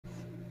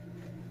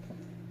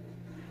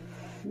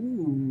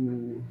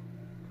Ooh.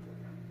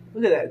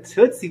 Look at that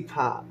Tootsie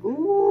Pop.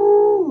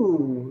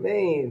 Ooh,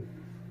 man.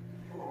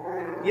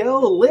 Yo,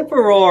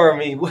 Lipper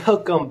Army.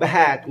 Welcome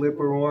back,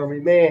 Lipper Army.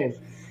 Man,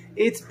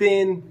 it's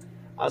been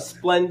a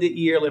splendid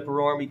year,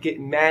 Lipper Army,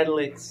 getting mad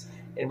licks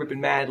and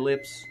ripping mad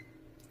lips.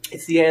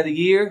 It's the end of the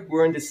year.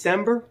 We're in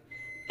December.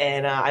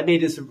 And I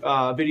made this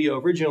video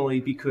originally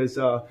because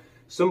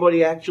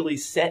somebody actually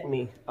sent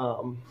me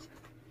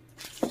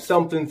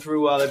something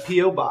through the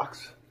P.O.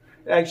 box.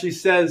 It actually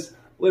says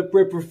Lip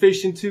Ripper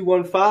Fishing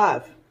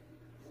 215.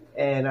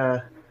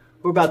 And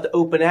we're about to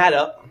open that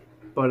up.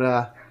 But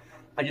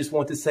I just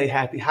want to say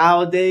happy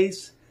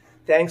holidays.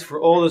 Thanks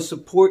for all the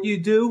support you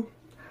do.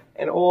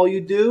 And all you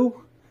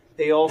do,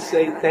 they all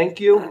say thank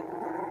you.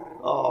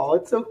 Oh,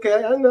 it's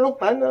okay. I know.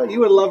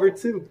 You would love her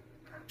too.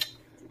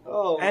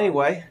 Oh,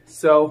 anyway,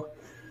 so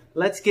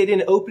let's get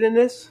into opening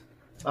this.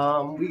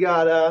 We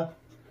got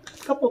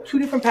two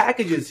different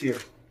packages here.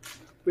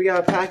 We got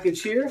a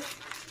package here,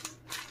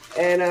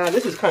 and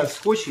this is kind of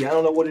squishy. I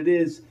don't know what it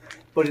is,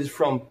 but it's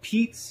from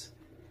Pete's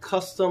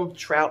Custom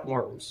Trout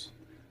Worms.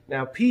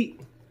 Now,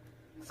 Pete,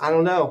 I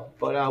don't know,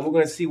 but we're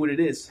going to see what it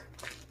is.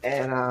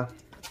 And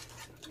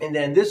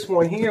then this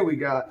one here we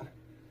got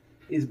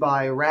is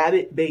by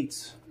Rabid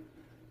Baits.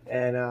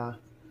 And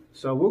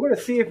so we're going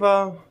to see if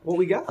what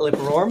we got,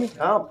 Lipper Army.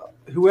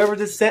 Whoever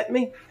this sent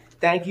me,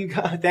 thank you,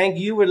 God. Thank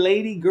you, a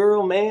lady,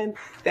 girl, man.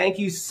 Thank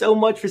you so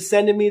much for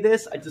sending me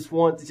this. I just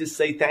wanted to just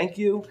say thank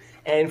you.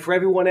 And for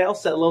everyone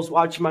else that loves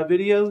watching my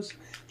videos,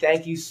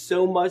 thank you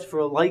so much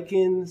for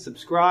liking,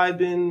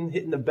 subscribing,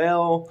 hitting the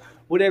bell.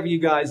 Whatever you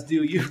guys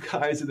do, you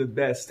guys are the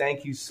best.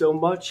 Thank you so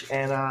much.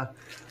 And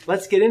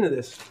let's get into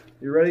this.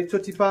 You ready,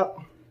 Tootsie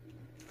Pop?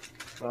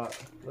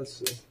 Let's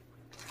see.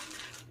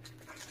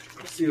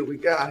 Let's see what we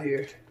got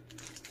here.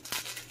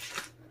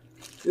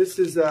 This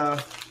is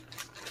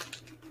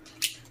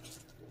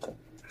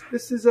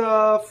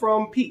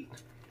from Pete.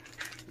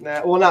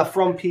 Now, well, not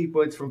from Pete,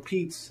 but it's from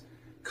Pete's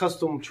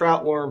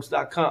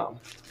CustomTroutWorms.com.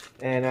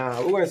 And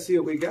we're going to see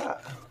what we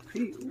got.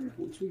 Pete,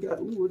 what we got?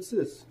 Ooh, what's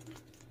this?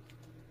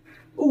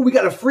 Oh, we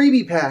got a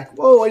freebie pack.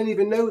 Whoa, I didn't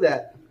even know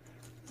that.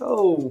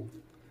 Oh,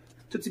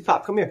 Tootsie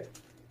Pop, come here.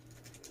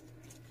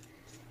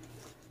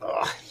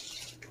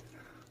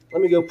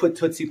 Let me go put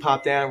Tootsie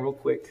Pop down real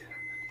quick.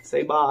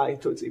 Say bye,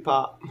 Tootsie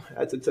Pop.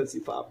 That's a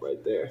Tootsie Pop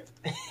right there.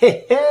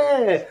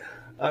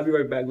 I'll be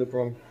right back, Lipper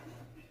Army.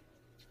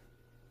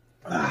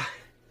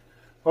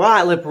 All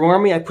right, Lipper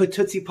Army, I put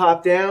Tootsie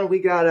Pop down. We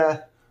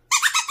got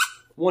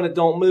one that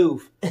don't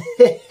move.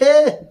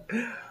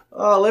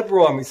 Oh, Lipper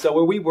Army. So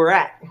where we were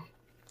at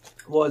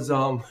was,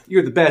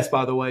 you're the best,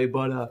 by the way,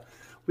 but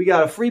we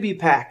got a freebie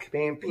pack,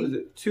 man. What is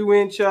it?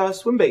 2-inch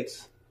swim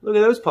baits. Look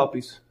at those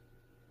puppies.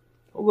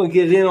 We're going to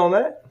get it in on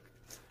that.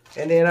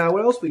 And then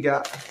what else we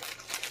got?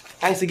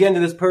 Thanks again to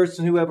this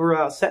person,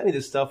 whoever sent me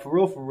this stuff, for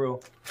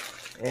real.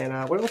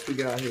 And what else we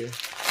got here?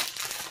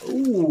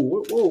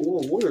 Ooh,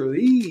 whoa, what are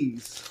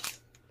these?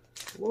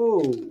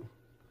 Whoa.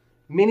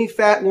 Mini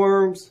Fat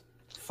Worms,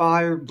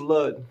 Fire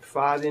Blood,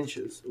 5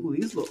 inches. Ooh,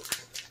 these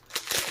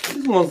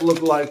ones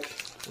look like,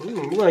 we're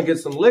going to get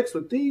some licks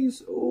with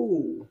these.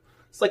 Ooh,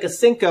 it's like a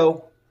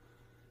Cinco.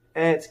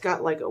 And it's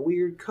got like a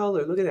weird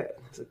color. Look at that.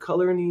 There's a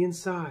color in the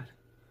inside.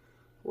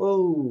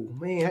 Whoa,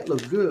 man, that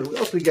looks good. What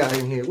else we got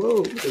in here? Whoa,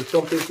 let's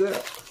dump this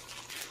out.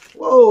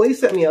 Whoa, he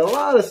sent me a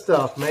lot of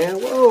stuff, man.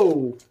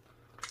 Whoa.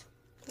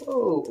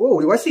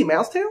 Do I see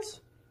mouse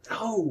tails?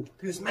 Oh,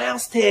 there's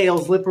mouse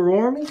tails, Lipper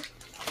Army.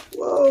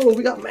 Whoa,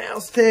 we got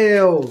mouse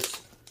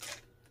tails.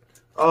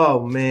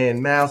 Oh,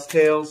 man, mouse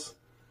tails.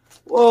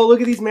 Whoa,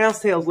 look at these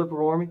mouse tails,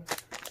 Lipper Army.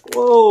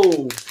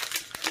 Whoa,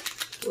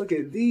 look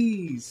at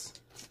these.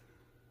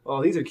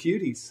 Oh, these are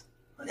cuties.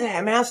 Look at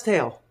that mouse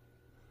tail.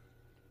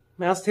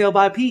 Mouse tail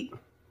by Pete.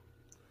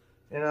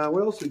 And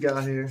what else we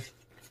got here?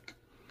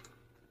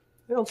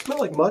 They don't smell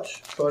like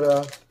much,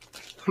 but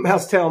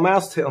mouse tail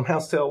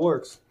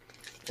works.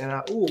 And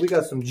ooh, we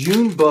got some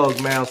June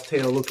bug mouse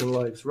tail looking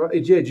likes,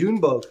 right? Yeah,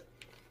 June bug.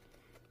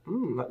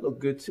 That look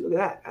good too. Look at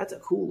that. That's a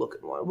cool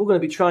looking one. We're gonna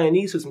be trying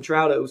these with some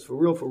troutos for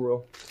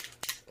real.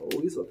 Oh,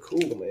 these look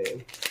cool,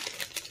 man.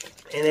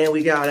 And then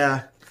we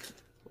got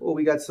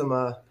we got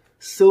some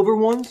silver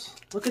ones.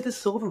 Look at the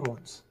silver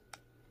ones.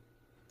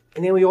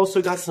 And then we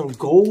also got some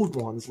gold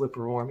ones,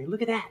 Lipper Army.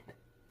 Look at that.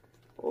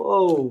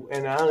 Whoa.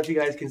 And I don't know if you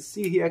guys can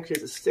see, he actually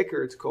has a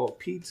sticker. It's called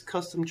Pete's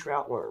Custom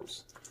Trout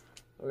Worms.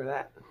 Look at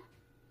that.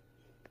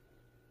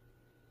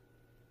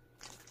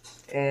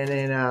 And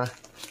then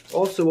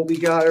also what we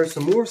got are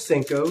some more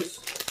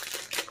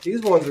Cincos.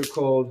 These ones are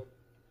called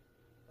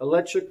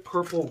Electric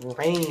Purple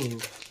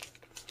Rain.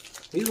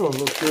 These ones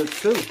look good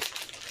too.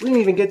 We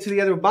didn't even get to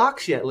the other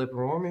box yet,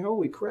 Lipper Army.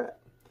 Holy crap.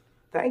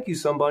 Thank you,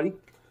 somebody.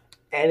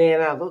 And then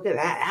look at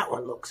that. That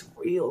one looks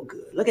real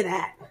good. Look at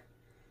that.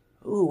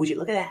 Ooh, would you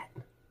look at that?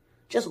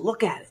 Just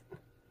look at it.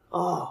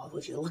 Oh,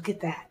 would you look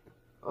at that?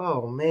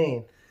 Oh,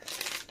 man.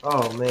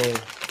 Oh, man.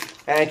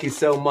 Thank you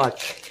so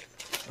much.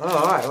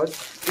 All right,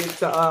 let's get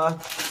the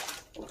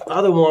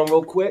other one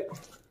real quick.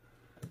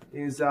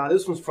 This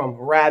one's from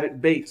Rabid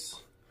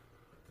Baits.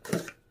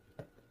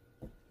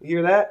 You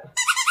hear that?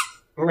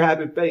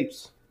 Rabid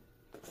baits.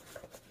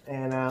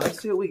 And let's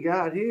see what we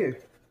got here.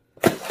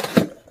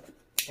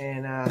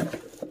 And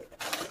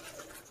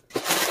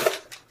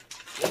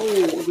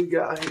oh, what we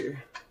got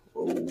here?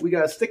 Oh, we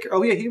got a sticker.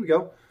 Oh yeah, here we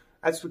go.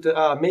 That's what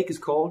the make is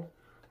called.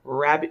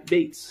 Rabid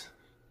baits.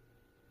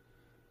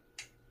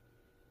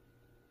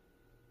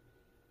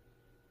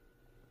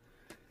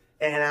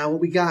 And what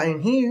we got in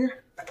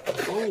here?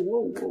 Oh,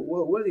 whoa, whoa,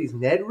 whoa! What are these?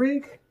 Ned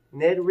rig?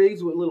 Ned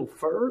rigs with little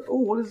fur? Oh,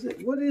 what is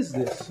it? What is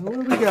this? What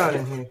do we got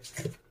in here?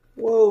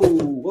 Whoa,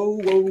 whoa,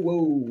 whoa,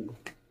 whoa!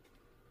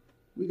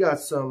 We got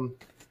some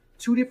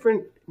 2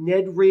 different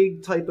Ned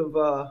rig type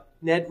of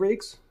Ned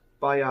rigs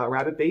by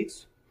Rabid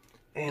Baits.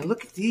 And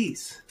look at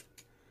these.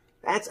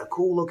 That's a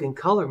cool looking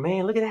color,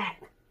 man. Look at that.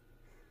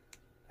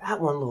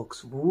 That one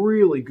looks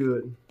really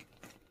good.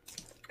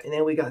 And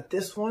then we got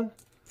this one.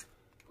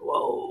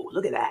 Whoa,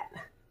 look at that.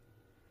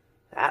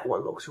 That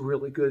one looks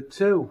really good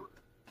too.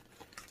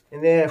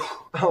 And then,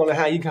 I don't know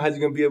how you guys are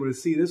going to be able to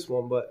see this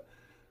one, but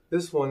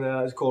this one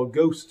is called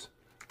Ghost.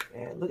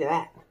 And look at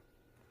that.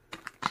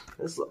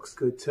 This looks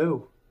good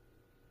too.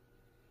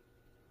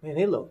 Man,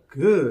 they look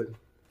good.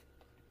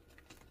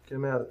 Get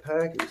them out of the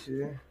package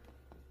here.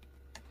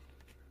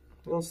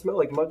 They don't smell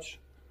like much,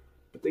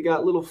 but they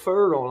got little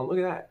fur on them. Look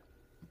at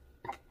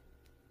that.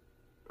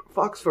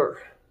 Fox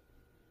fur.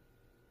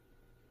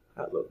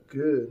 That look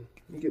good.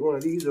 Let me get one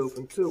of these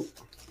open too.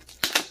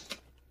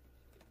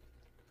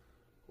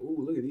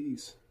 Ooh, look at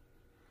these.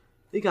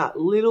 They got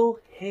little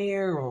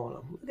hair on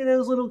them. Look at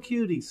those little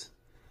cuties.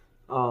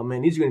 Oh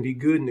man, these are going to be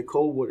good in the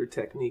cold water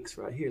techniques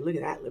right here. Look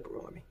at that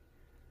Lipper Army.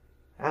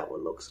 That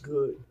one looks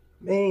good.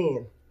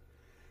 Man,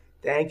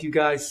 thank you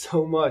guys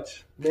so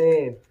much.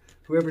 Man,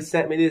 whoever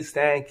sent me this,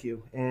 thank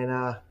you.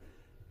 And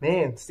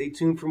man, stay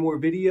tuned for more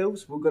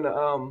videos. We're going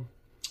to,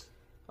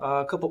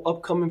 a couple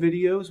upcoming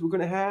videos we're going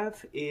to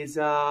have is,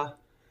 what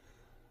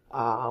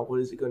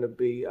is it going to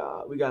be?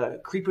 We got a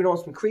creeping on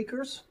some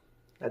creekers.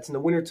 That's in the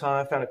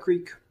wintertime. I found a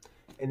creek.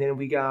 And then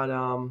we got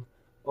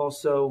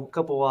also a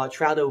couple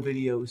Trouto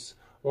videos.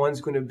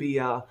 One's going to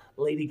be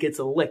Lady Gets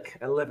a Lick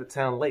at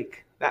Levittown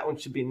Lake. That one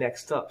should be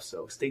next up,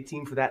 so stay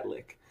tuned for that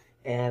lick.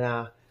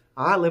 And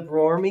Lipper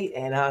Army,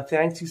 and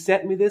thanks who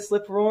sent me this,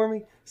 Lipper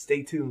Army.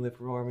 Stay tuned,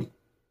 Lipper Army.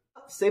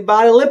 Say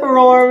bye to Lipper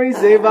Army.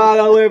 Say bye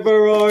to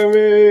Lipper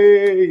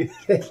Army.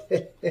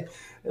 And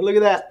look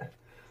at that.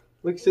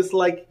 Looks just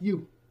like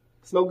you.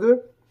 Smell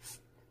good?